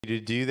To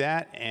do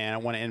that, and I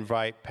want to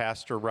invite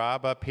Pastor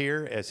Rob up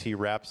here as he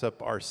wraps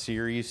up our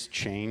series,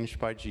 Changed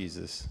by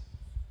Jesus.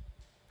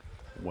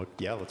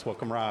 Yeah, let's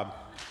welcome Rob.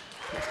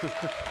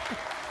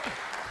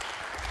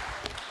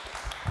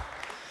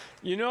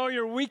 You know,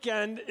 your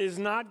weekend is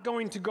not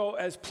going to go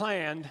as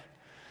planned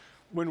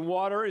when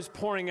water is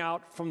pouring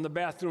out from the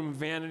bathroom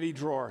vanity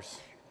drawers.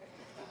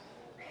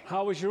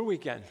 How was your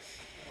weekend?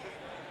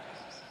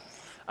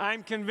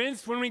 I'm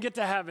convinced when we get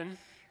to heaven,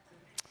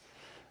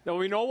 there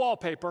will be no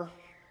wallpaper,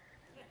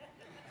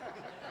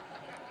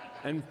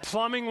 and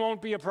plumbing won't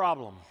be a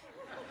problem,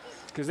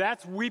 because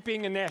that's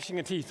weeping and gnashing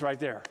of teeth right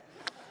there.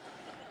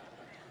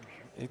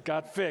 It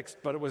got fixed,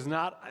 but it was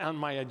not on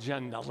my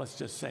agenda, let's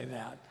just say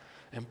that.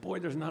 And boy,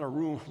 there's not a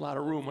lot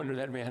of room under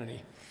that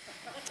vanity.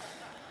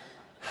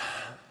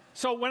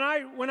 So when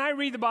I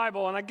read the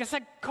Bible, and I guess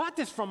I caught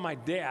this from my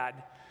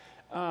dad,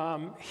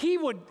 he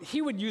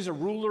would use a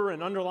ruler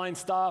and underline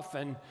stuff,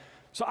 and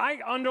so I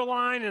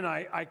underline and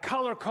I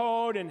color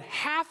code, and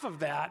half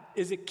of that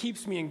is it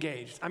keeps me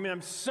engaged. I mean,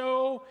 I'm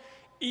so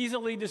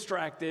easily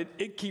distracted,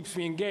 it keeps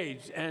me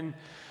engaged. And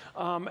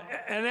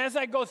as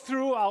I go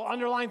through, I'll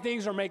underline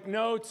things or make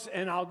notes,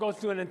 and I'll go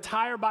through an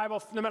entire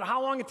Bible, no matter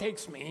how long it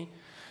takes me.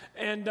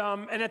 And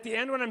at the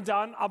end, when I'm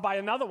done, I'll buy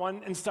another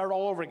one and start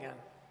all over again.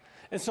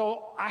 And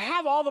so I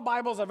have all the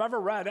Bibles I've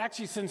ever read,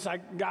 actually since I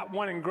got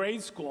one in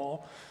grade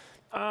school,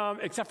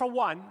 except for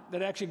one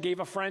that I actually gave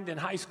a friend in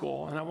high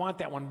school, and I want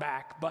that one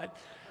back. But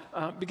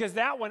because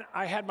that one,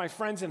 I had my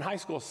friends in high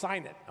school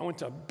sign it. I went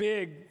to a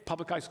big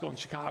public high school in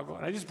Chicago,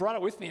 and I just brought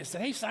it with me and said,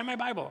 hey, sign my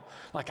Bible.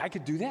 Like, I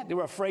could do that? They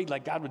were afraid,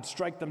 like, God would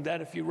strike them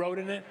dead if you wrote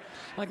in it.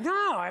 Like,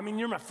 no, I mean,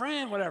 you're my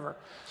friend, whatever.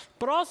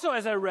 But also,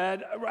 as I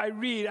read,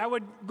 I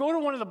would go to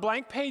one of the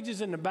blank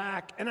pages in the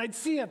back, and I'd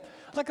see,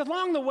 like,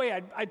 along the way,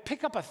 I'd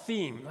pick up a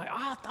theme. Like,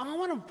 I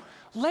want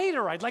to,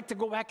 later, I'd like to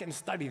go back and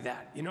study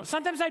that. You know,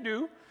 sometimes I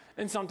do,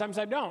 and sometimes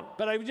I don't.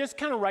 But I would just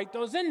kind of write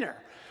those in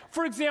there.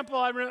 For example,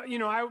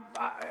 I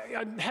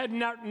had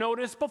not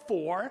noticed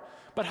before,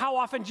 but how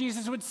often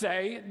Jesus would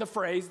say the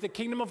phrase, the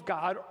kingdom of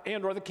God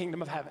and or the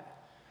kingdom of heaven.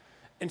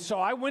 And so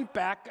I went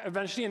back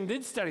eventually and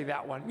did study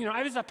that one. You know,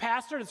 I was a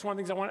pastor. That's one of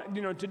the things I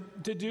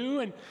want, to do.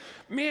 And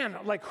man,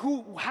 like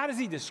how does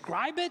he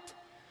describe it?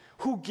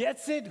 Who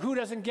gets it? Who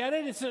doesn't get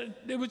it?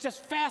 It was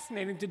just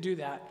fascinating to do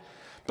that.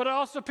 But I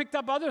also picked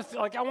up other things.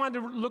 Like I wanted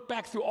to look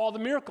back through all the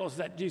miracles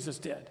that Jesus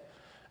did.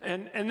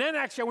 And then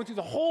actually I went through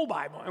the whole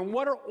Bible, and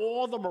what are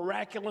all the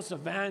miraculous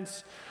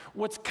events,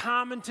 what's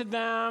common to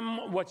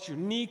them, what's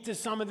unique to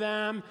some of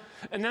them.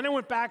 And then I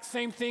went back,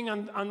 same thing,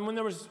 on when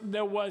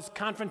there was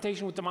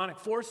confrontation with demonic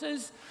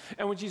forces,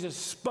 and when Jesus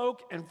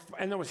spoke,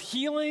 and there was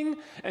healing,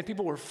 and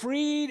people were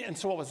freed, and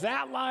so what was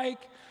that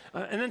like?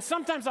 And then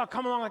sometimes I'll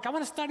come along like, I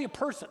want to study a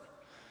person.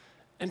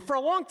 And for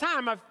a long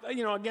time,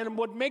 again,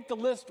 what make the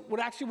list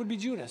would be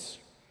Judas.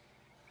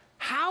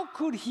 How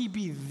could he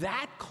be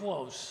that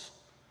close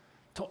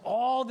to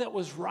all that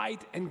was right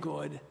and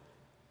good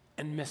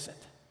and miss it?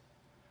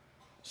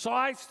 So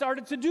I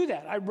started to do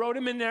that. I wrote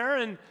him in there,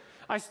 and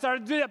I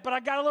started to do that, but I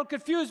got a little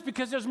confused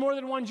because there's more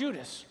than one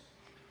Judas.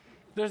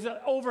 There's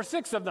over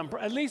 6 of them,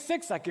 at least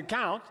 6 I could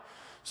count.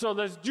 So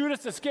there's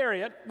Judas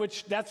Iscariot,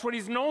 which that's what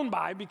he's known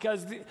by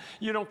because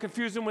you don't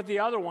confuse him with the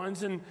other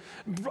ones. And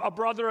a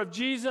brother of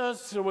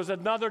Jesus, there was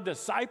another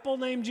disciple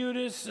named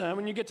Judas.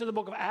 When you get to the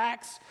book of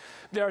Acts,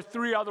 there are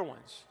 3 other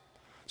ones.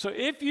 So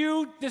if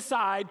you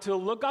decide to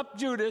look up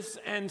Judas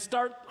and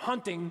start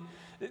hunting,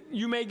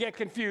 you may get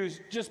confused.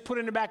 Just put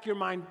in the back of your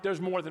mind,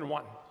 there's more than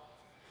one.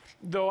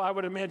 Though I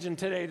would imagine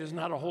today there's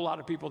not a whole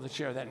lot of people that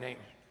share that name.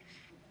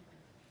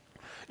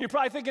 You're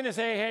probably thinking this,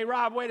 hey,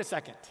 Rob, wait a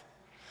second.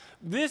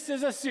 This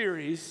is a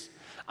series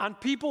on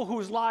people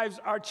whose lives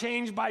are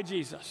changed by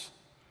Jesus.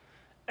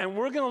 And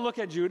we're going to look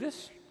at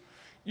Judas.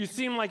 You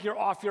seem like you're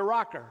off your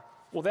rocker.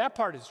 Well, that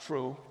part is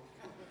true.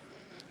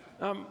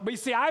 But you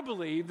see, I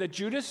believe that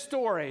Judas'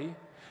 story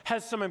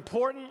has some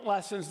important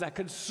lessons that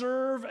could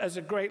serve as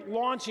a great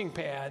launching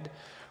pad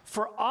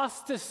for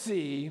us to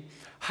see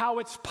how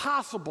it's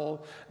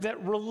possible that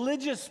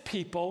religious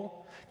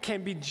people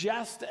can be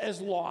just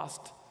as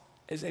lost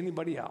as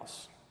anybody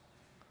else.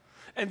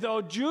 And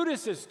though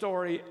Judas'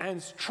 story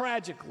ends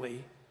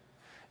tragically,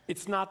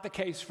 it's not the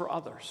case for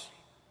others.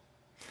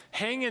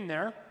 Hang in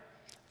there,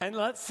 and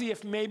let's see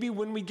if maybe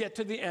when we get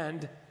to the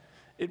end,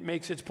 it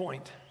makes its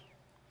point.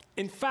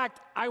 In fact,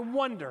 I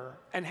wonder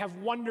and have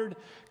wondered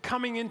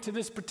coming into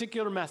this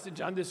particular message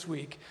on this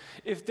week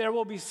if there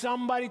will be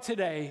somebody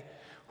today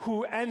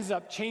who ends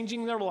up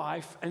changing their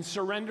life and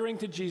surrendering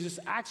to Jesus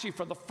actually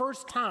for the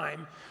first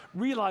time,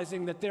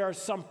 realizing that there are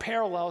some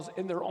parallels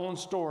in their own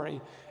story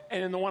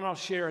and in the one I'll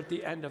share at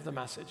the end of the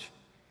message.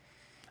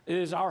 It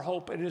is our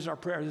hope, it is our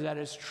prayer that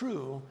is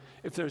true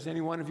if there's any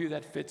one of you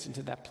that fits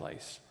into that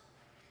place.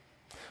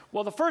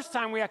 Well, the first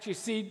time we actually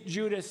see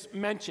Judas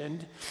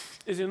mentioned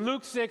is in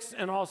Luke 6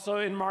 and also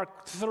in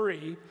Mark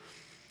 3.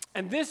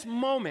 And this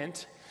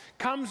moment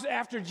comes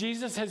after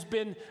Jesus has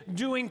been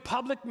doing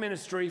public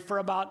ministry for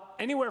about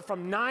anywhere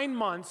from 9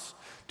 months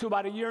to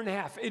about a year and a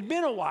half. It'd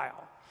been a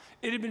while.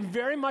 It had been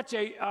very much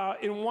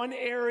in one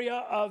area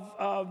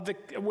of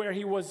where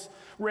he was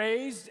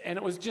raised, and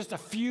it was just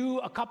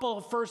a couple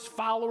of first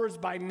followers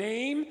by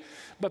name.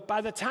 But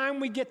by the time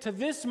we get to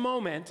this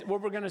moment,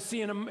 what we're going to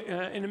see in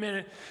a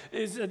minute,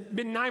 is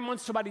been 9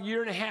 months to about a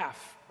year and a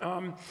half.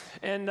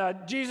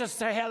 Jesus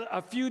had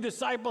a few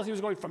disciples. He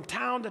was going from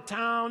town to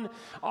town.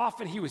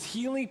 Often he was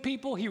healing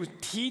people. He was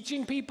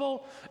teaching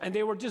people, and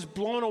they were just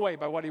blown away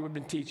by what he had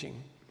been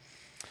teaching.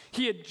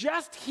 He had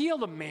just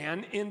healed a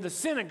man in the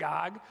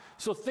synagogue,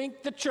 so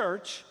think the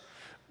church,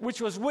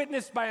 which was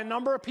witnessed by a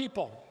number of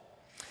people.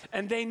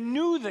 And they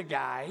knew the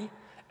guy,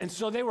 and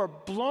so they were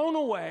blown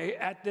away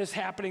at this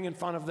happening in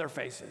front of their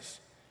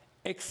faces,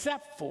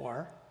 except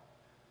for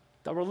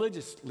the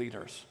religious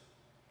leaders.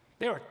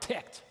 They were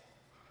ticked.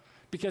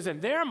 Because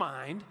in their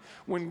mind,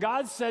 when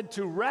God said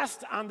to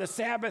rest on the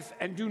Sabbath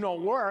and do no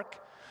work,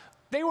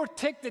 they were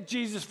ticked at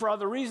Jesus for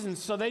other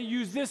reasons, so they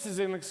used this as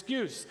an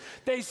excuse.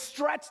 They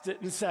stretched it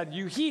and said,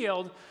 you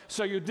healed,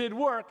 so you did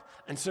work,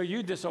 and so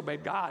you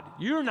disobeyed God.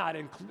 You're not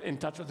in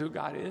touch with who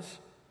God is.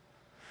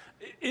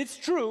 It's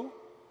true.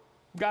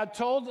 God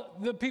told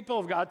the people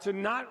of God to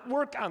not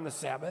work on the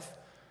Sabbath,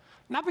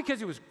 not because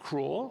he was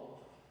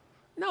cruel,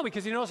 no,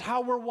 because he knows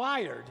how we're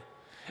wired.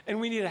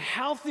 And we need a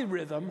healthy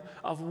rhythm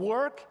of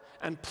work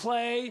and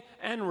play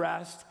and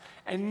rest,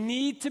 and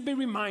need to be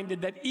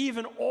reminded that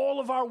even all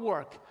of our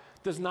work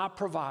does not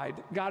provide.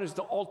 God is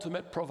the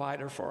ultimate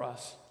provider for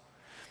us.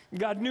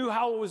 God knew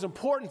how it was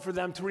important for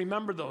them to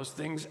remember those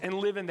things and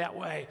live in that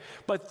way.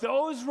 But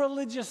those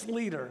religious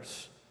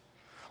leaders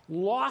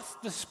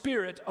lost the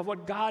spirit of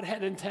what God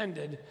had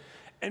intended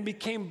and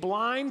became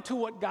blind to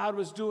what God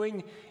was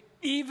doing,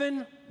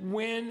 even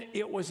when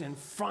it was in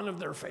front of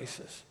their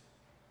faces.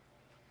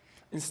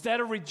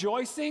 Instead of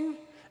rejoicing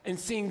and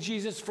seeing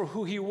Jesus for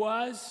who he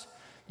was,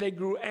 they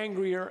grew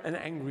angrier and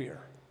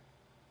angrier.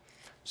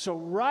 So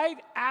right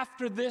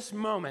after this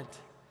moment,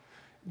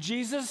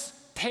 Jesus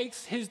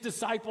takes his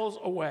disciples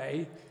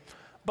away,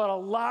 but a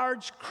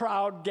large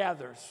crowd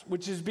gathers,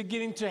 which is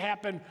beginning to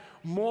happen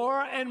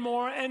more and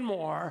more and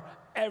more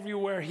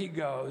everywhere he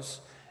goes.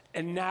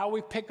 And now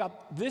we pick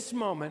up this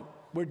moment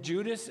where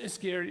Judas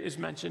Iscariot is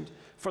mentioned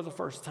for the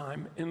first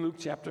time in Luke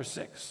chapter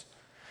 6,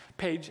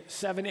 page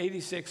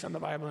 786 on the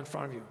Bible in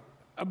front of you.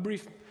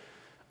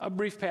 A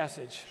brief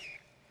passage.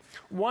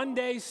 One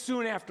day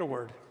soon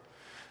afterward,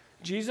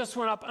 Jesus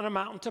went up on a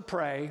mountain to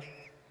pray,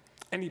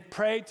 and he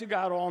prayed to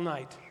God all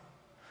night.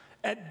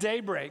 At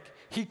daybreak,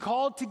 he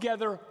called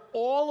together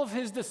all of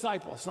his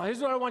disciples. Now, here's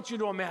what I want you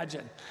to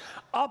imagine.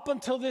 Up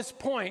until this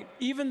point,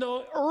 even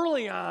though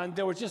early on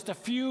there were just a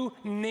few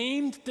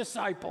named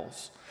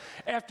disciples,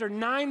 after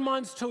 9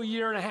 months to a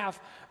year and a half,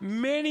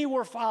 many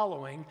were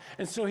following,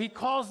 and so he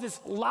calls this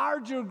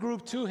larger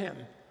group to him.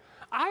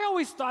 I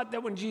always thought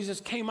that when Jesus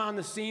came on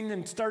the scene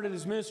and started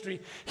his ministry,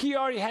 he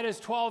already had his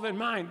 12 in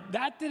mind.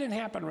 That didn't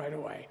happen right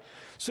away.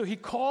 So he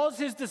calls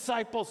his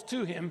disciples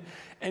to him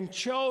and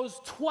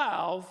chose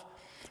 12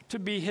 to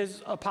be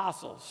his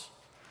apostles.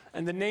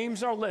 And the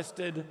names are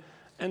listed,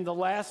 and the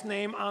last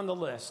name on the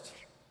list,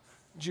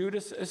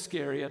 Judas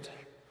Iscariot,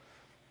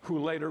 who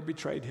later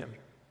betrayed him.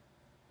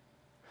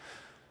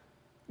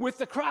 With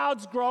the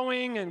crowds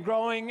growing and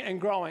growing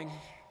and growing,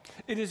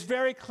 it is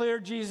very clear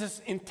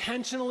Jesus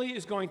intentionally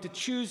is going to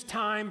choose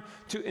time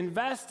to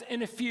invest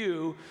in a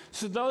few,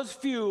 so those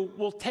few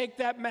will take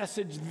that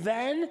message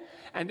then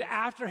and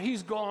after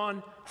he's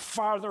gone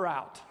farther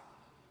out.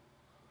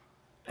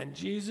 And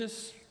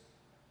Jesus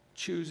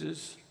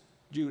chooses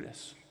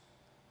Judas.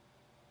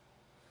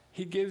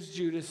 He gives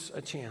Judas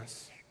a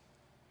chance.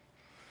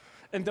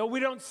 And though we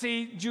don't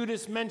see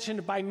Judas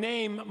mentioned by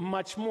name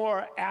much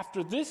more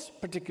after this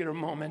particular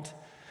moment,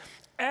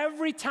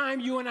 every time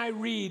you and I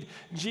read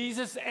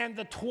Jesus and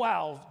the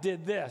 12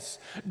 did this,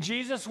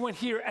 Jesus went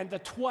here and the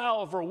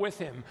 12 were with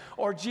him,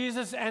 or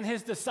Jesus and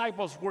his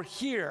disciples were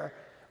here,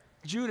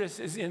 Judas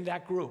is in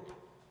that group.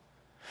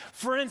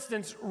 For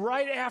instance,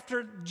 right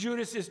after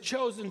Judas is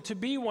chosen to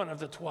be one of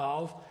the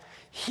 12,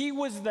 he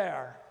was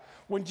there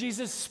when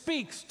Jesus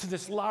speaks to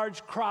this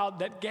large crowd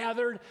that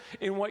gathered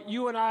in what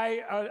you and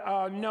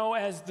I know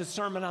as the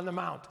Sermon on the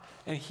Mount.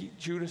 And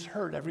Judas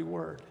heard every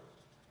word.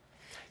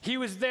 He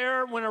was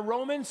there when a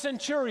Roman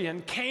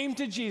centurion came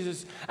to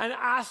Jesus and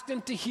asked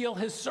him to heal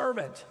his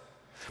servant.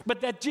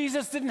 But that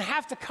Jesus didn't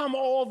have to come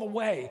all the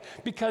way,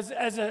 because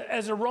as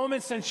a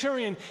Roman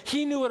centurion,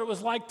 he knew what it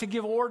was like to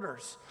give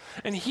orders.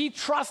 And he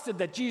trusted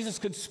that Jesus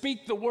could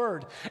speak the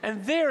word.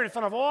 And there, in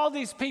front of all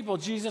these people,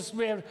 Jesus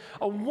had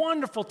a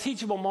wonderful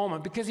teachable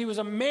moment, because he was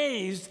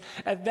amazed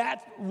at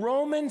that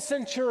Roman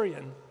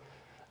centurion,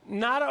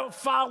 not a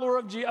follower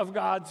of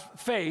God's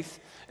faith,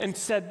 and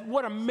said,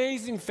 what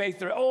amazing faith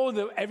there.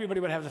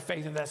 Everybody would have the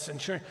faith of that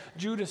centurion.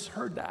 Judas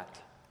heard that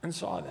and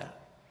saw that.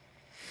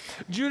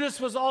 Judas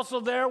was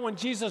also there when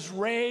Jesus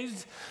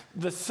raised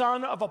the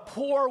son of a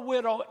poor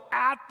widow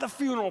at the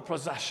funeral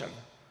procession.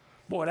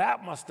 Boy,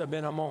 that must have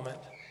been a moment.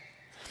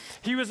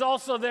 He was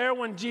also there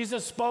when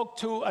Jesus spoke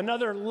to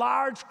another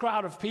large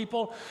crowd of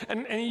people,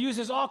 and he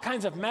uses all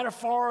kinds of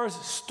metaphors,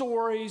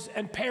 stories,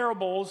 and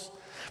parables.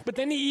 But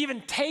then he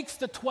even takes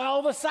the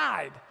 12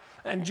 aside,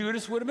 and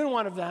Judas would have been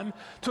one of them,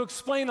 to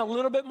explain a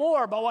little bit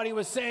more about what he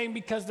was saying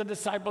because the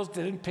disciples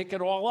didn't pick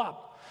it all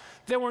up.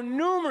 There were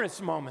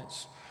numerous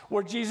moments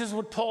where Jesus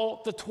would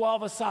pull the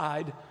 12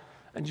 aside,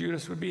 and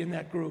Judas would be in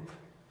that group.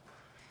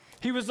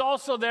 He was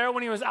also there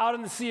when he was out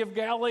in the Sea of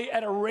Galilee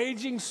at a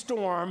raging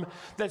storm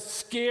that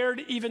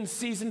scared even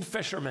seasoned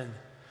fishermen.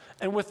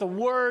 And with the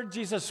word,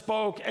 Jesus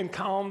spoke and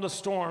calmed the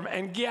storm.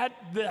 And get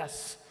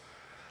this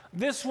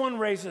one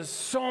raises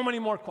so many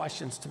more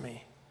questions to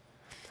me.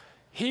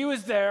 He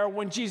was there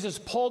when Jesus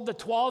pulled the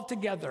 12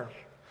 together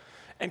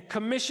and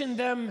commissioned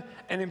them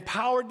and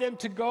empowered them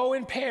to go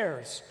in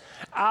pairs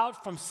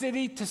out from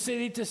city to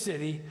city to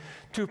city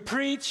to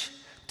preach,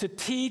 to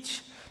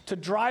teach, to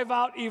drive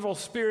out evil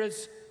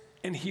spirits,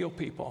 and heal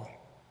people.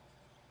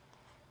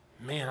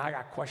 Man, I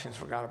got questions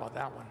for God about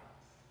that one.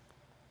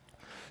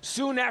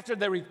 Soon after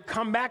they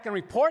come back and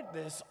report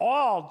this,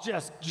 all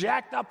just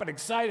jacked up and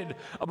excited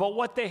about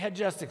what they had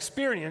just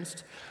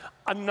experienced,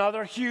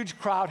 another huge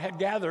crowd had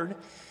gathered,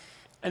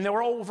 and there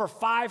were over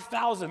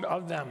 5,000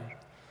 of them.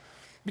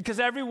 Because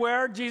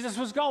everywhere Jesus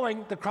was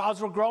going, the crowds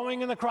were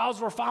growing and the crowds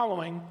were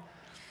following.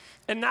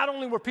 And not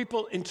only were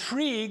people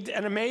intrigued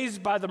and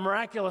amazed by the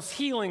miraculous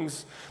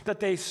healings that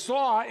they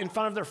saw in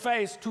front of their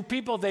face to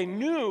people they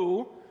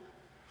knew,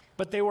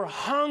 but they were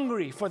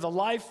hungry for the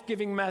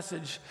life-giving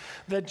message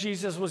that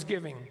Jesus was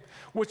giving,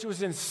 which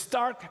was in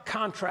stark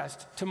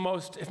contrast to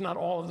most, if not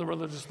all, of the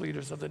religious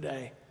leaders of the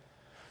day.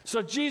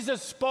 So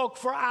Jesus spoke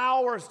for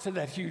hours to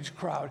that huge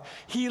crowd.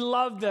 He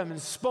loved them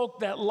and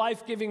spoke that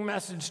life-giving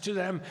message to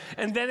them,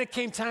 and then it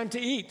came time to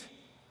eat.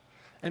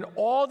 And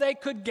all they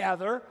could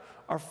gather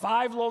are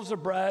 5 loaves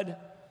of bread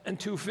and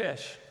 2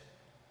 fish.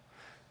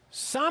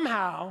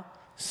 Somehow,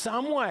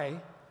 some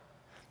way,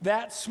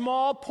 that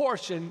small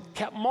portion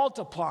kept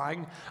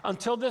multiplying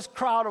until this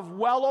crowd of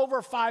well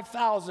over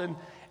 5,000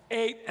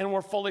 ate and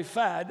were fully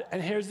fed.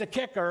 And here's the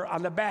kicker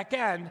on the back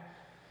end.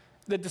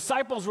 The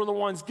disciples were the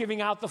ones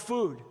giving out the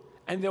food,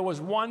 and there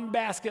was 1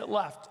 basket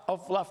left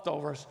of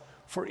leftovers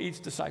for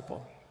each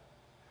disciple.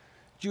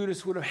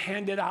 Judas would have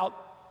handed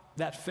out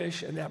that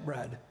fish and that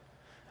bread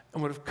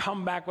and would have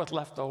come back with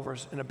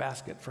leftovers in a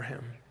basket for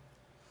him.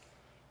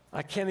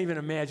 I can't even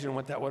imagine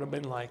what that would have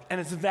been like. And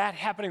it's that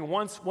happening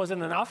once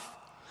wasn't enough.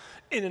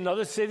 In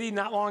another city,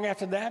 not long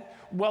after that,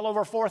 well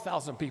over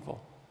 4,000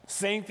 people.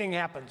 Same thing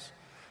happens,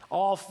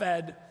 all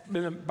fed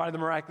by the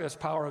miraculous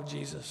power of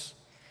Jesus.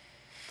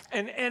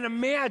 And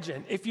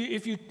imagine if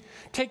you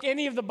take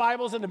any of the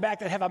Bibles in the back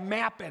that have a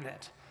map in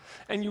it,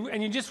 and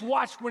you just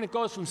watch when it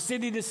goes from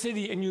city to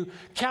city, and you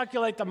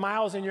calculate the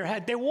miles in your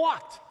head. They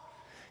walked.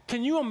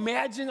 Can you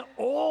imagine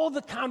all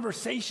the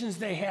conversations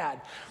they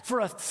had for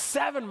a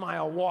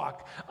 7-mile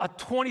walk, a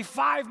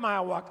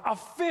 25-mile walk, a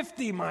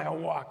 50-mile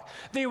walk?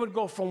 They would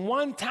go from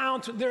one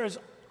town to, there's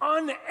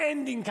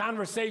unending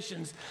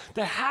conversations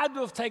that had to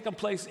have taken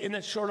place in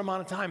that short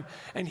amount of time,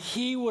 and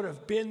he would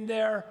have been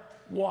there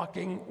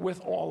walking with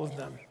all of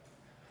them.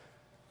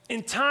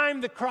 In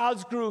time, the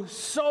crowds grew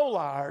so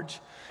large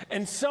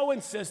and so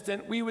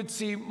insistent, we would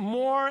see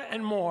more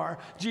and more.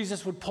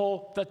 Jesus would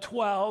pull the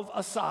 12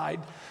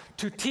 aside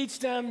to teach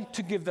them,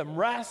 to give them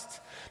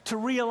rest, to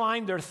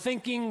realign their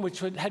thinking, which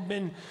had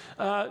been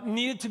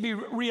needed to be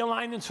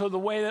realigned into the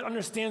way that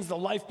understands the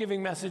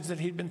life-giving message that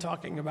he'd been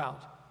talking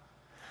about.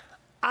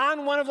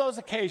 On one of those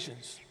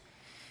occasions,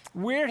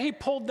 where he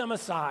pulled them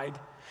aside,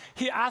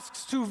 he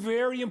asks 2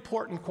 very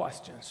important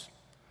questions.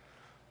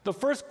 The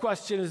first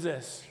question is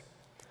this: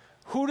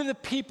 who do the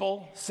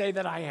people say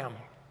that I am?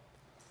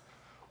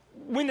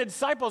 When the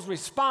disciples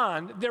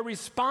respond, their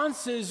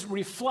responses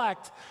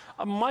reflect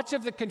much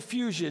of the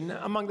confusion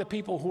among the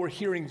people who are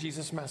hearing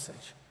Jesus'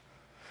 message.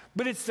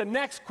 But it's the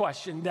next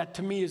question that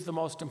to me is the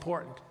most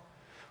important.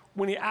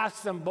 When he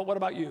asks them, but what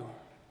about you?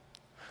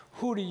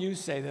 Who do you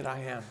say that I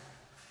am?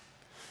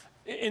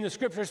 In the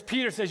scriptures,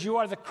 Peter says, you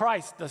are the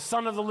Christ, the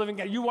Son of the living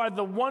God. You are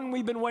the one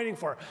we've been waiting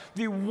for,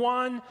 the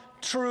one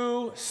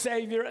true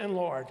Savior and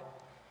Lord.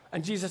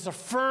 And Jesus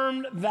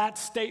affirmed that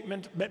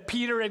statement, but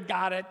Peter had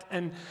got it.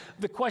 And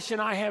the question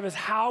I have is,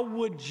 how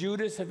would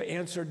Judas have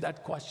answered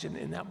that question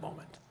in that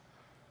moment?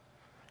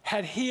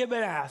 Had he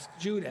been asked,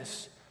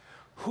 Judas,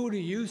 who do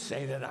you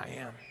say that I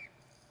am?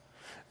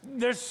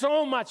 There's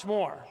so much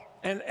more.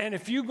 And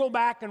if you go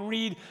back and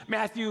read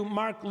Matthew,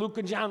 Mark, Luke,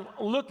 and John,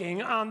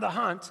 looking on the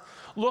hunt,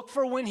 look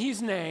for when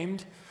he's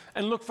named,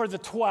 and look for the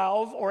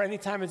 12, or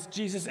anytime it's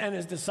Jesus and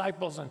his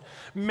disciples, and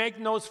make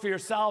notes for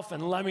yourself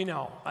and let me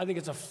know. I think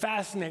it's a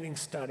fascinating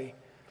study.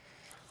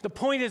 The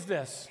point is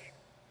this: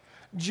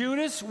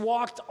 Judas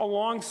walked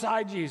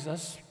alongside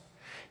Jesus.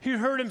 He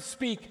heard him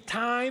speak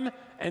time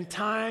and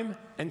time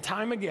and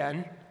time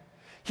again.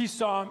 He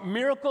saw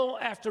miracle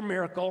after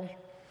miracle.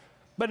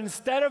 But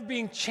instead of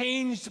being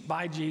changed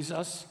by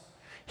Jesus,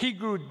 he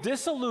grew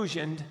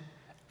disillusioned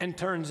and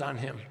turns on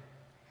him.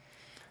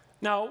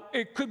 Now,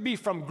 it could be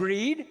from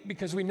greed,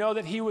 because we know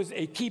that he was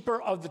a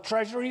keeper of the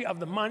treasury of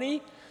the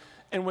money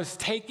and was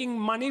taking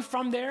money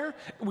from there.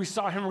 We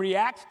saw him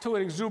react to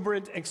an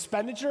exuberant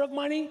expenditure of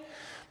money.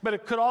 But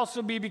it could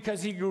also be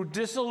because he grew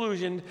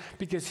disillusioned,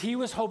 because he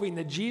was hoping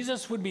that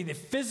Jesus would be the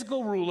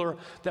physical ruler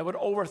that would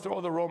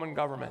overthrow the Roman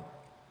government.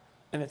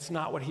 And it's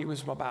not what he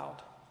was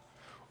about.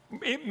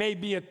 It may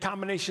be a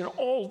combination of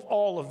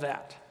all of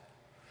that.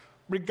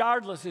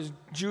 Regardless,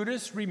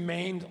 Judas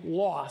remained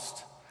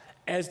lost,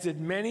 as did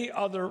many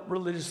other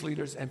religious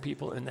leaders and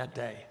people in that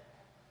day.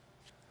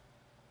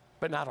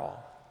 But not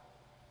all.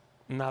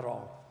 Not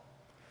all.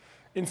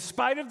 In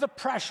spite of the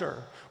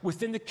pressure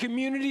within the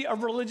community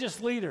of religious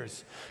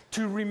leaders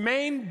to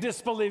remain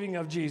disbelieving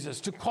of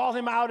Jesus, to call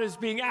him out as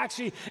being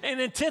actually an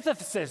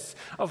antithesis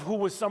of who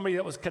was somebody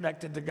that was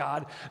connected to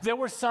God, there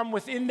were some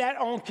within that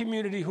own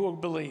community who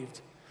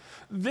believed.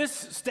 This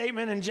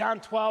statement in John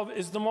 12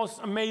 is the most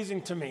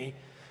amazing to me,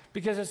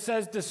 because it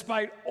says,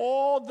 despite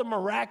all the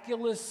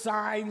miraculous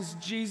signs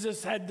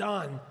Jesus had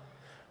done,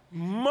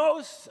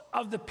 most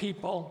of the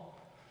people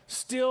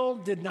still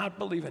did not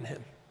believe in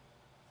him.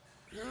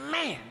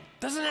 Man,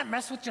 doesn't that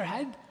mess with your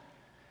head?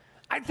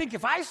 I think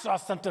if I saw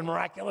something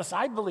miraculous,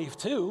 I'd believe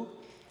too.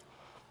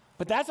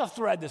 But that's a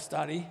thread to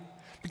study,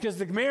 because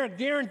the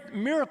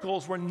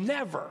miracles were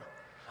never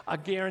a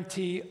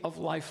guarantee of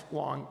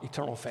lifelong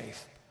eternal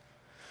faith.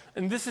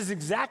 And this is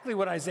exactly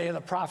what Isaiah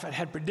the prophet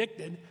had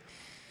predicted.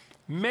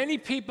 Many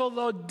people,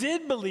 though,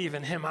 did believe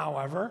in him,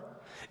 however,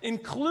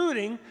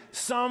 including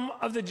some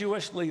of the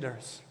Jewish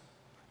leaders.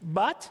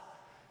 But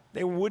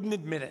they wouldn't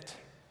admit it,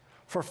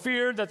 for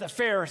fear that the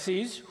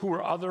Pharisees, who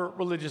were other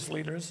religious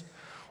leaders,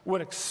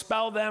 would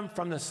expel them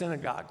from the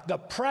synagogue. The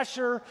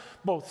pressure,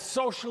 both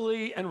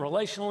socially and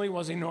relationally,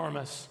 was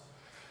enormous,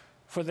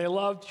 for they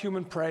loved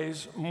human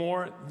praise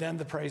more than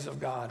the praise of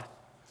God.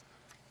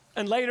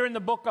 And later in the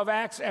book of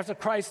Acts, after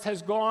Christ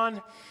has gone,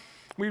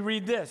 we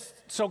read this: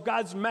 so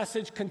God's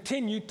message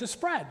continued to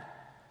spread.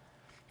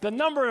 The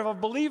number of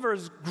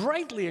believers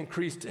greatly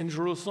increased in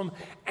Jerusalem,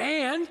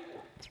 and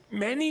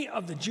many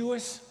of the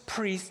Jewish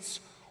priests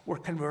were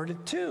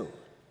converted too.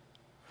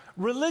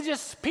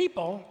 Religious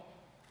people,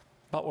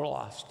 but were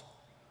lost.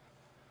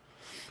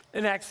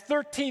 In Acts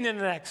 13 and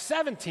in Acts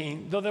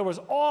 17, though there was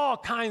all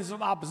kinds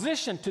of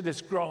opposition to this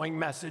growing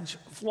message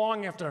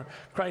long after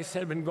Christ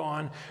had been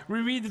gone, we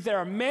read that there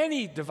are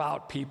many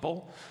devout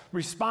people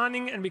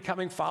responding and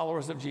becoming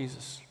followers of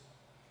Jesus.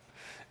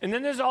 And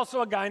then there's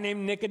also a guy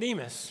named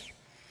Nicodemus.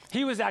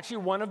 He was actually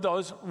one of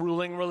those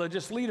ruling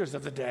religious leaders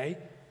of the day,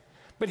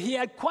 but he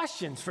had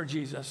questions for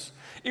Jesus.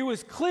 It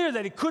was clear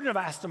that he couldn't have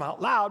asked them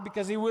out loud,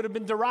 because he would have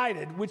been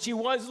derided, which he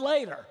was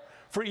later,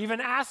 for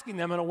even asking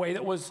them in a way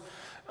that was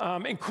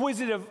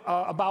inquisitive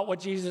about what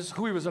Jesus,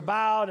 who he was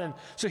about. And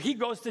so he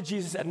goes to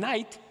Jesus at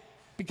night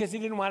because he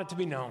didn't want it to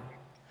be known.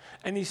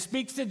 And he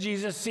speaks to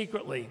Jesus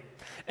secretly.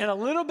 And a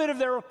little bit of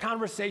their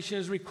conversation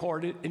is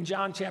recorded in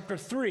John chapter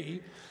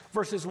 3,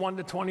 verses 1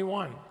 to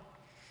 21.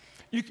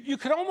 You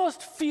could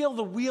almost feel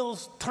the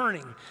wheels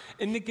turning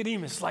in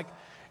Nicodemus, like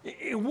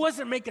it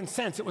wasn't making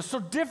sense. It was so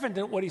different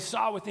than what he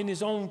saw within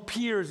his own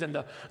peers and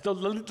the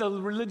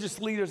religious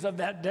leaders of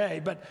that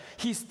day. But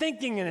he's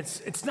thinking, and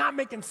it's not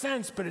making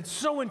sense, but it's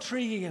so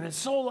intriguing and it's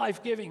so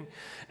life-giving,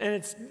 and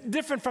it's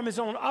different from his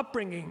own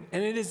upbringing.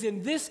 And it is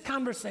in this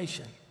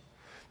conversation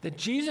that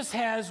Jesus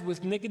has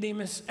with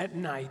Nicodemus at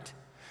night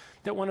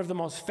that one of the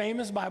most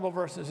famous Bible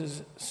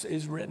verses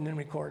is written and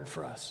recorded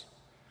for us.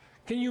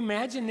 Can you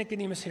imagine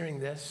Nicodemus hearing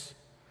this?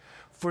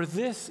 For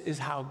this is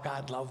how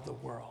God loved the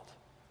world.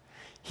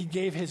 He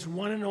gave his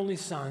one and only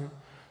Son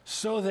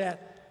so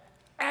that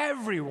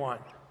everyone,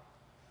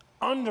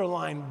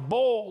 underline,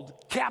 bold,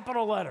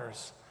 capital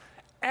letters,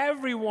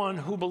 everyone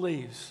who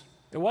believes.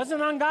 It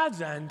wasn't on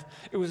God's end,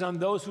 it was on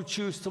those who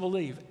choose to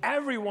believe.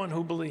 Everyone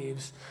who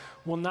believes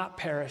will not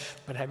perish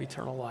but have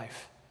eternal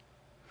life.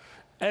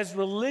 As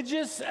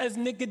religious as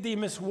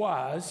Nicodemus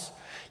was,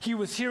 he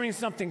was hearing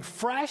something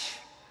fresh,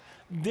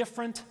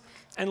 different,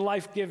 and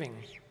life-giving.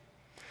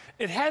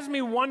 It has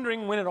me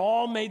wondering when it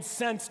all made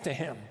sense to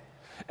him.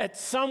 At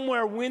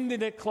somewhere, when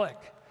did it click?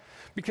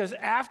 Because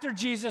after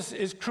Jesus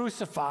is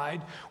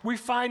crucified, we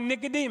find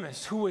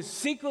Nicodemus, who was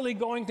secretly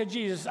going to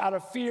Jesus out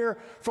of fear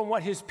from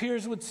what his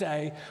peers would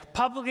say,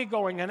 publicly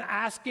going and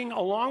asking,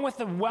 along with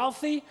a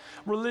wealthy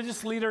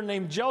religious leader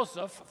named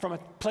Joseph from a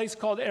place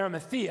called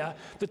Arimathea,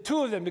 the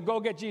two of them to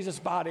go get Jesus'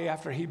 body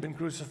after he'd been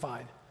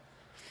crucified.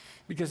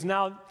 Because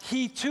now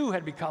he too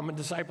had become a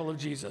disciple of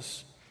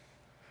Jesus.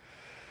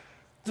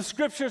 The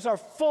scriptures are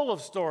full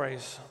of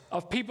stories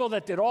of people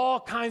that did all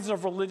kinds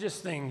of religious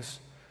things,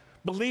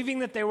 believing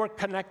that they were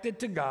connected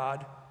to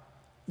God,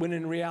 when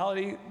in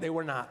reality they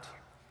were not.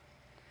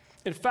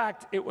 In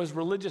fact, it was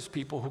religious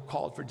people who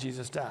called for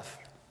Jesus' death.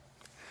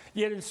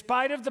 Yet in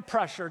spite of the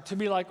pressure to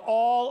be like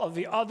all of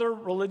the other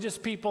religious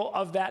people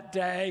of that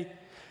day,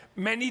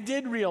 many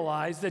did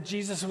realize that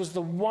Jesus was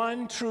the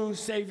one true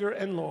Savior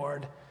and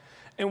Lord,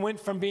 and went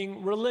from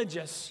being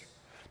religious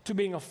to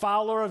being a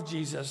follower of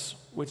Jesus,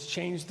 which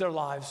changed their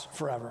lives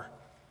forever.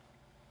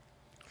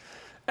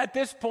 At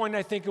this point,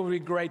 I think it would be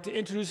great to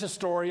introduce a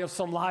story of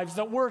some lives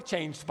that were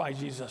changed by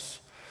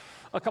Jesus.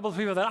 A couple of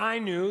people that I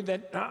knew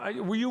that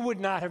you would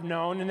not have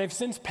known, and they've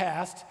since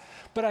passed,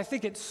 but I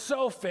think it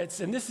so fits,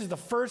 and this is the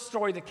first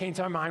story that came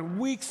to my mind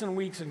weeks and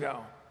weeks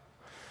ago.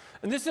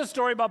 And this is a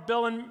story about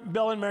Bill and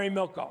Mary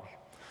Milko.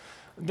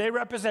 They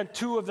represent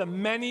two of the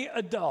many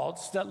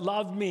adults that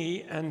loved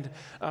me and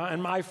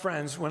my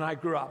friends when I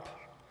grew up.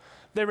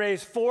 They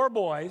raised 4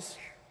 boys,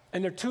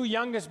 and their 2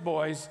 youngest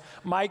boys,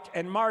 Mike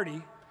and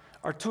Marty,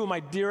 are 2 of my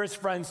dearest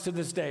friends to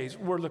this day.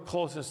 We're the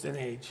closest in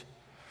age.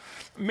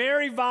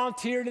 Mary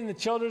volunteered in the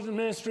children's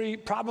ministry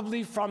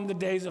probably from the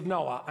days of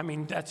Noah. I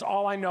mean, that's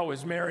all I know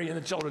is Mary in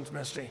the children's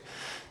ministry.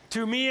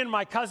 To me and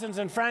my cousins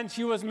and friends,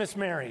 she was Miss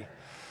Mary.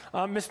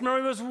 Miss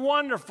Mary was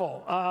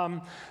wonderful.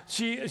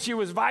 She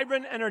was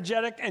vibrant,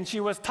 energetic, and she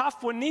was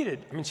tough when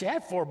needed. I mean, she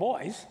had 4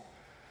 boys,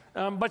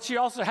 but she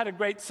also had a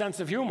great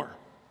sense of humor.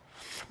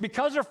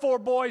 Because her 4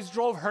 boys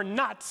drove her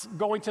nuts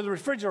going to the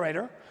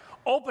refrigerator,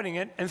 opening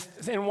it,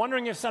 and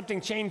wondering if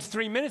something changed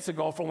 3 minutes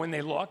ago from when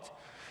they looked,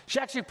 she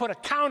actually put a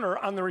counter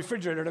on the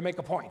refrigerator to make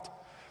a point.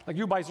 Like,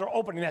 you guys are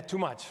opening that too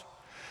much.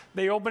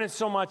 They opened it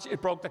so much,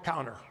 it broke the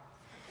counter.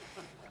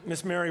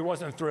 Miss Mary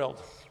wasn't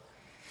thrilled.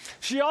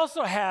 She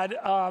also had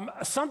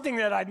something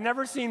that I'd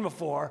never seen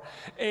before,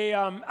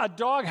 a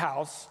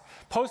doghouse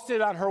posted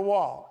on her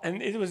wall,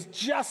 and it was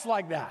just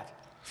like that.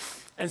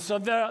 And so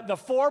the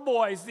 4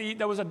 boys,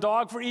 there was a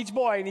dog for each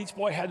boy, and each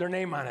boy had their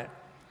name on it.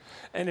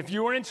 And if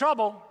you were in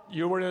trouble,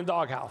 you were in the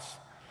doghouse.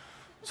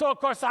 So, of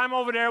course, I'm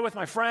over there with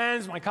my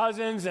friends, my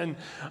cousins, and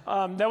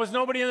there was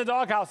nobody in the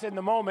doghouse in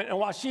the moment. And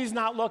while she's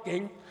not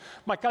looking,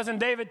 my cousin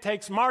David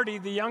takes Marty,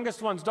 the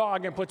youngest one's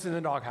dog, and puts it in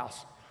the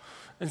doghouse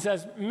and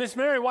says, Miss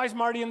Mary, why is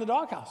Marty in the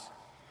doghouse?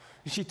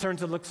 And she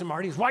turns and looks at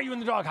Marty and says, why are you in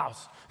the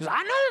doghouse? He says,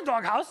 I'm not in the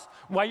doghouse.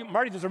 Why,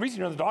 Marty, there's a reason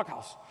you're in the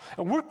doghouse.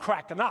 And we're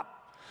cracking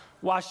up.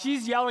 While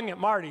she's yelling at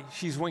Marty,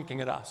 she's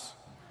winking at us.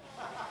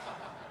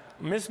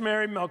 Miss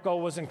Mary Milko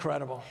was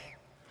incredible.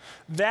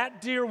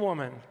 That dear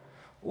woman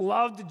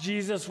loved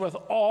Jesus with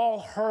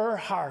all her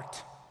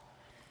heart,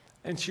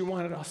 and she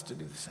wanted us to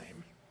do the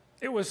same.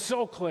 It was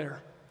so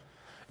clear.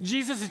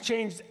 Jesus had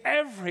changed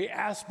every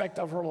aspect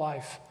of her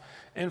life,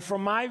 and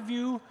from my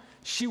view,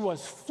 she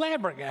was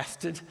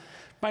flabbergasted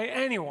by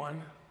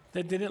anyone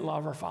that didn't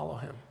love or follow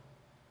him.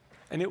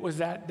 And it was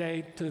that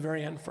day to the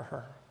very end for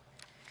her.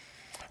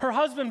 Her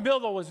husband, Bill,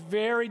 though, was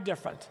very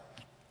different.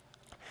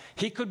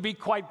 He could be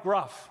quite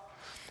gruff.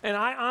 And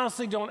I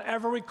honestly don't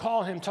ever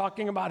recall him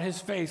talking about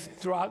his faith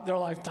throughout their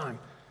lifetime.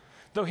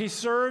 Though he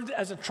served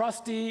as a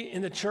trustee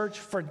in the church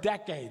for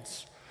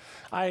decades,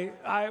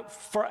 I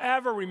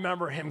forever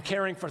remember him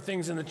caring for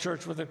things in the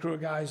church with a crew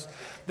of guys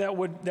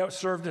that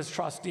served as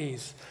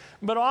trustees.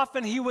 But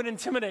often he would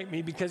intimidate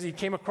me because he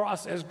came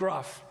across as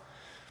gruff.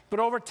 But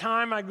over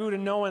time, I grew to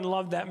know and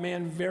love that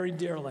man very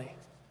dearly.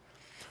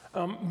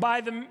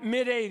 By the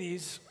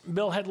mid-'80s,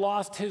 Bill had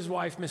lost his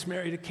wife, Miss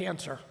Mary, to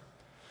cancer.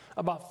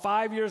 About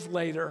 5 years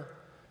later,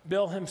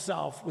 Bill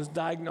himself was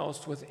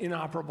diagnosed with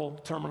inoperable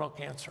terminal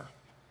cancer.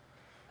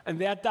 And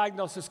that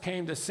diagnosis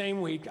came the same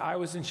week I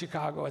was in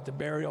Chicago at the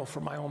burial for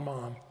my own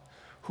mom,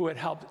 who had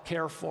helped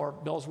care for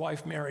Bill's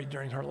wife, Mary,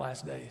 during her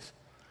last days.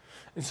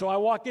 And so I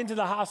walk into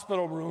the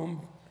hospital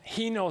room.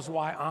 He knows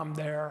why I'm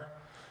there.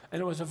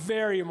 And it was a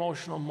very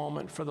emotional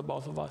moment for the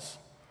both of us.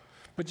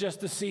 But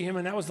just to see him,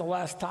 and that was the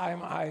last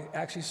time I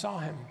actually saw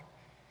him.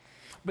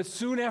 But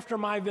soon after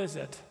my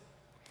visit,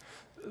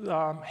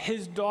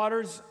 his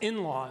daughter's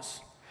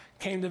in-laws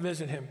came to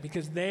visit him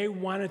because they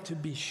wanted to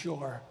be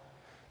sure,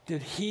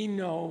 did he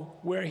know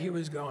where he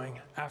was going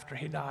after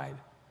he died?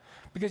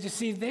 Because you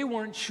see, they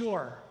weren't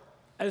sure,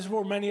 as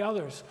were many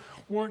others,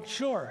 weren't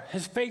sure.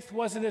 His faith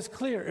wasn't as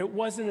clear. It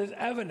wasn't as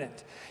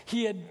evident.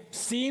 He had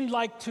seemed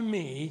like to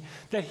me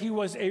that he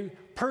was a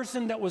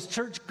person that was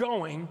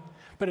church-going,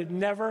 but had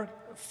never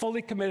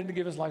fully committed to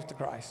give his life to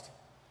Christ.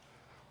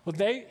 Well,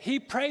 he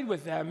prayed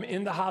with them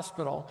in the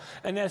hospital,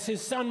 and as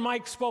his son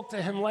Mike spoke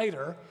to him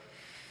later,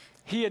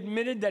 he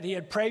admitted that he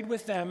had prayed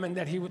with them and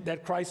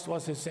that Christ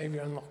was his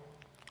Savior and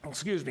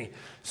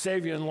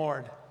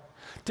Lord.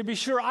 To be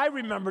sure, I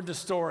remembered the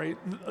story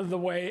the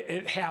way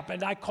it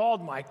happened. I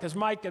called Mike, because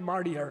Mike and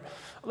Marty are,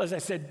 as I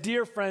said,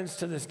 dear friends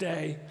to this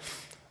day.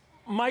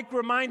 Mike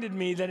reminded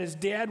me that his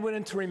dad went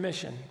into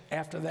remission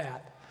after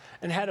that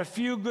and had a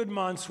few good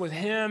months with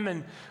him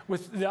and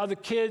with the other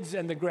kids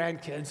and the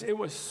grandkids. It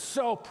was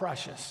so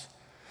precious.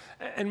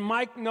 And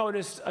Mike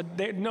noticed a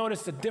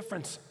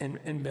difference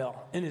in Bill,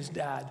 in his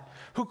dad,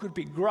 who could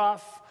be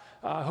gruff,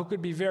 who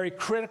could be very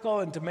critical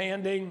and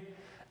demanding.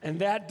 And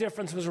that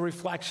difference was a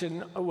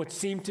reflection of what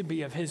seemed to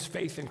be of his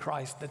faith in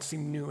Christ that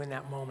seemed new in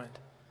that moment.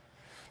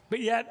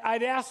 But yet,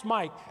 I'd asked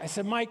Mike, I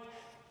said, Mike,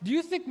 do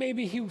you think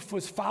maybe he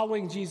was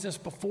following Jesus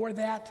before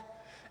that?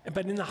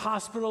 But in the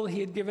hospital, he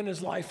had given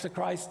his life to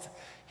Christ.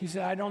 He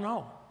said, I don't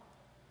know.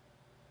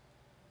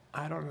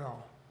 I don't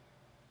know.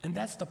 And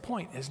that's the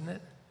point, isn't it?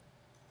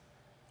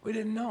 We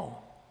didn't know.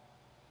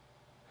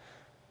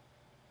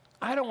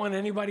 I don't want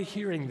anybody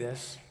hearing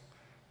this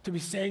to be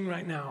saying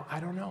right now, I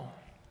don't know.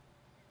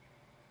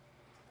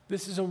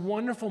 This is a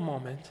wonderful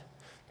moment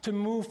to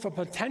move from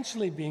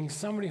potentially being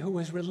somebody who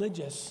is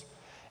religious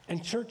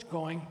and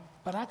church-going,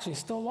 but actually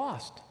still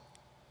lost.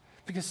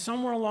 Because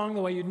somewhere along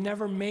the way, you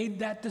never made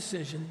that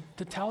decision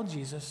to tell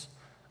Jesus,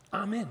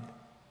 I'm in.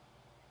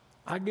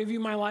 I'll give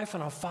you my life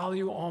and I'll follow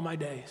you all my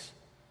days.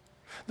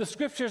 The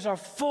scriptures are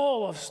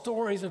full of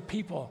stories of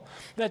people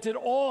that did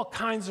all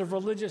kinds of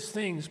religious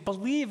things,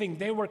 believing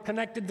they were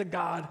connected to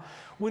God,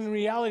 when in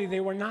reality they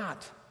were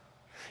not.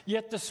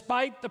 Yet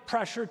despite the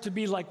pressure to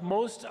be like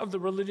most of the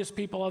religious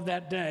people of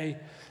that day,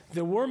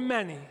 there were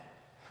many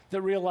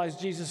that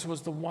realized Jesus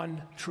was the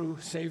one true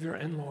Savior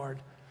and Lord,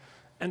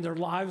 and their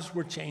lives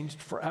were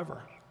changed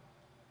forever.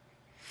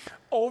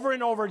 Over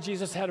and over,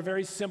 Jesus had a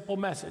very simple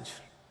message.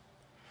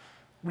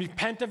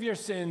 Repent of your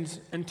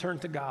sins and turn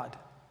to God.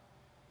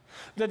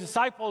 The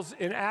disciples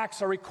in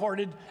Acts are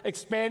recorded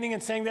expanding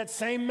and saying that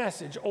same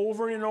message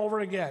over and over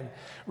again.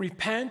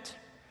 Repent,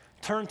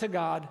 turn to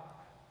God,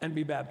 and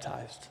be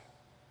baptized.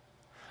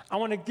 I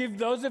want to give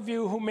those of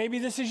you who maybe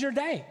this is your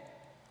day,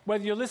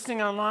 whether you're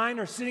listening online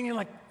or sitting in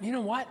like, you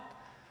know what?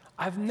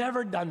 I've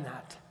never done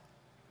that.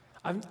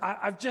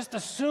 I've just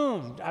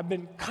assumed. I've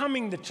been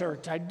coming to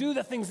church. I do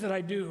the things that I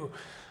do,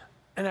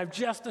 and I've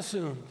just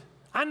assumed.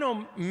 I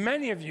know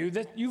many of you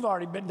that you've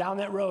already been down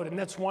that road, and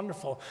that's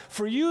wonderful.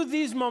 For you,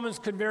 these moments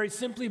could very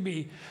simply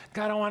be,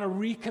 God, I want to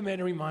recommit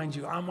and remind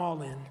you, I'm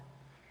all in.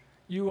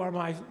 You are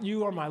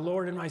my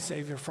Lord and my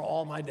Savior for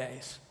all my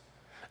days.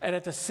 And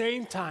at the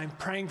same time,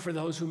 praying for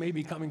those who may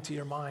be coming to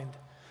your mind,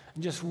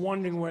 and just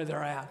wondering where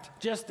they're at,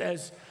 just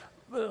as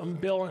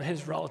Bill and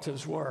his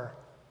relatives were.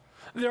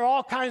 There are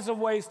all kinds of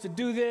ways to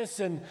do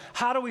this, and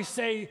how do we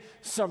say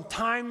some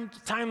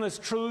timeless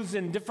truths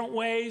in different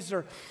ways?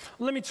 Or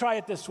let me try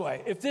it this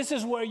way. If this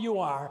is where you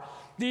are,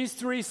 these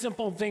three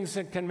simple things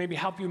that can maybe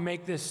help you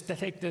take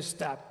this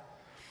step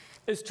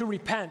is to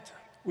repent,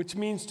 which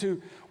means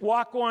to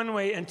walk one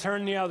way and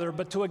turn the other,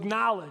 but to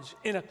acknowledge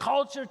in a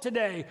culture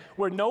today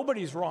where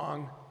nobody's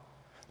wrong,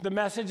 the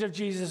message of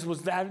Jesus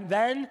was that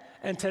then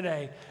and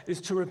today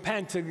is to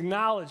repent, to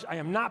acknowledge I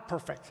am not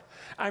perfect.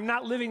 I'm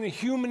not living the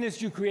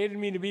humanist you created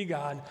me to be,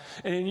 God.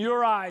 And in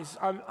your eyes,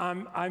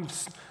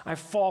 I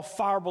fall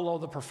far below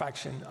the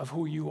perfection of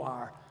who you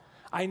are.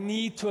 I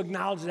need to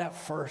acknowledge that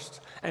first.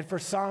 And for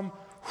some,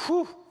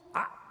 for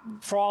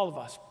all of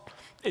us,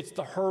 it's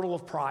the hurdle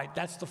of pride.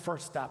 That's the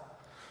first step,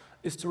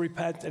 is to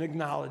repent and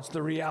acknowledge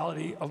the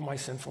reality of my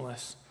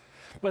sinfulness.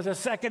 But the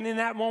second, in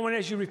that moment,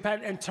 as you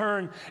repent and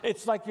turn,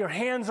 it's like your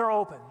hands are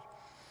open.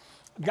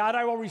 God,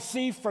 I will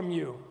receive from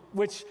you,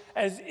 which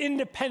as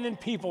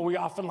independent people, we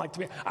often like to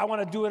be, I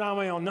want to do it on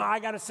my own. No, I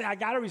got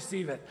to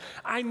receive it.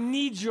 I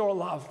need your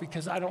love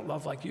because I don't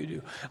love like you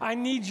do. I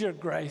need your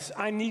grace.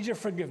 I need your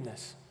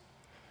forgiveness.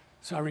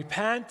 So I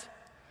repent,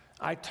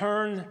 I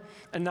turn,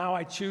 and now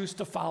I choose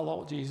to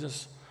follow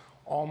Jesus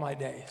all my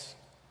days.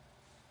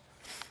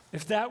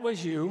 If that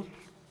was you,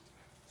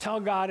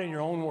 tell God in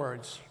your own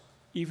words,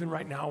 even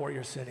right now where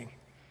you're sitting.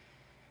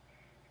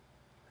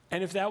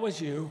 And if that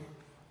was you,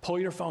 pull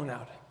your phone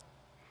out.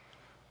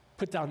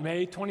 Put down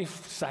May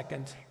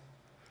 22nd,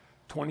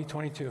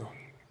 2022,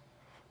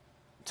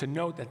 to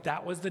note that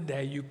that was the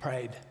day you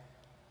prayed.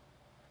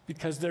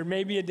 Because there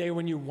may be a day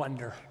when you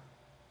wonder.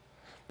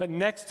 But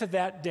next to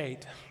that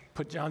date,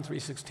 put John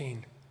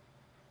 3:16.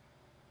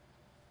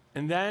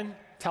 And then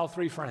tell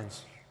 3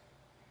 friends.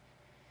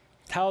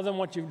 Tell them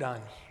what you've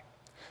done.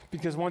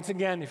 Because once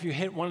again, if you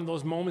hit one of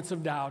those moments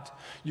of doubt,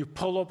 you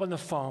pull open the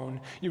phone,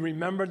 you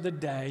remember the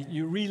day,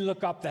 you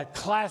re-look up that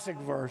classic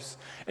verse,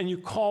 and you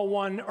call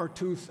 1 or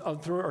 2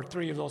 or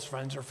 3 of those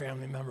friends or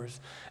family members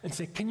and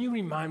say, can you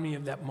remind me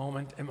of that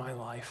moment in my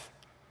life?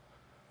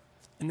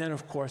 And then,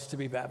 of course, to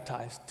be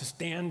baptized, to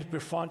stand in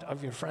front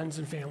of your friends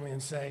and family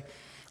and say,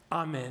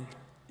 I'm in.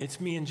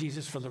 It's me and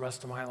Jesus for the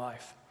rest of my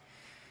life.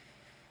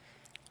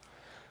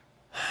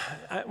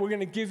 We're going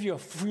to give you a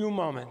few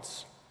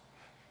moments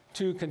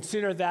to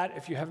consider that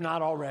if you have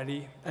not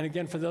already. And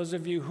again, for those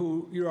of you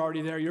who you're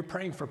already there, you're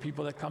praying for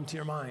people that come to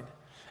your mind.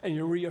 And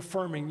you're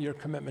reaffirming your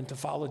commitment to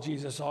follow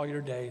Jesus all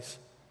your days.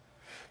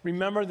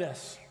 Remember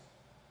this.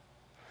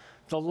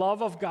 The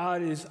love of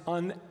God is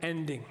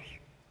unending.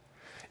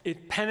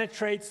 It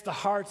penetrates the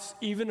hearts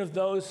even of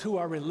those who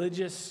are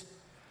religious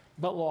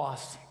but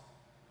lost.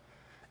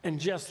 And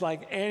just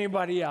like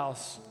anybody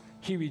else,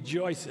 he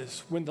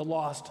rejoices when the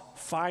lost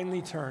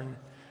finally turn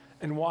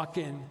and walk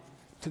in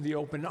to the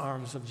open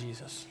arms of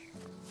Jesus.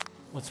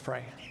 Let's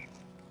pray.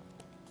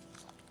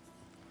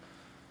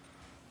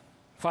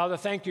 Father,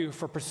 thank you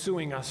for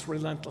pursuing us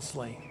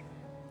relentlessly.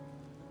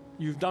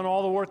 You've done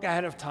all the work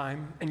ahead of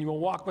time, and you will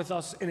walk with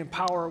us and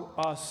empower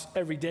us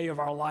every day of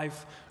our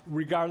life,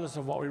 regardless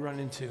of what we run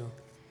into.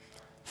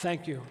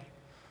 Thank you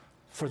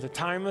for the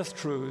timeless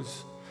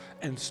truths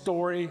and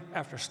story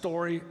after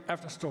story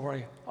after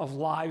story of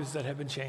lives that have been changed.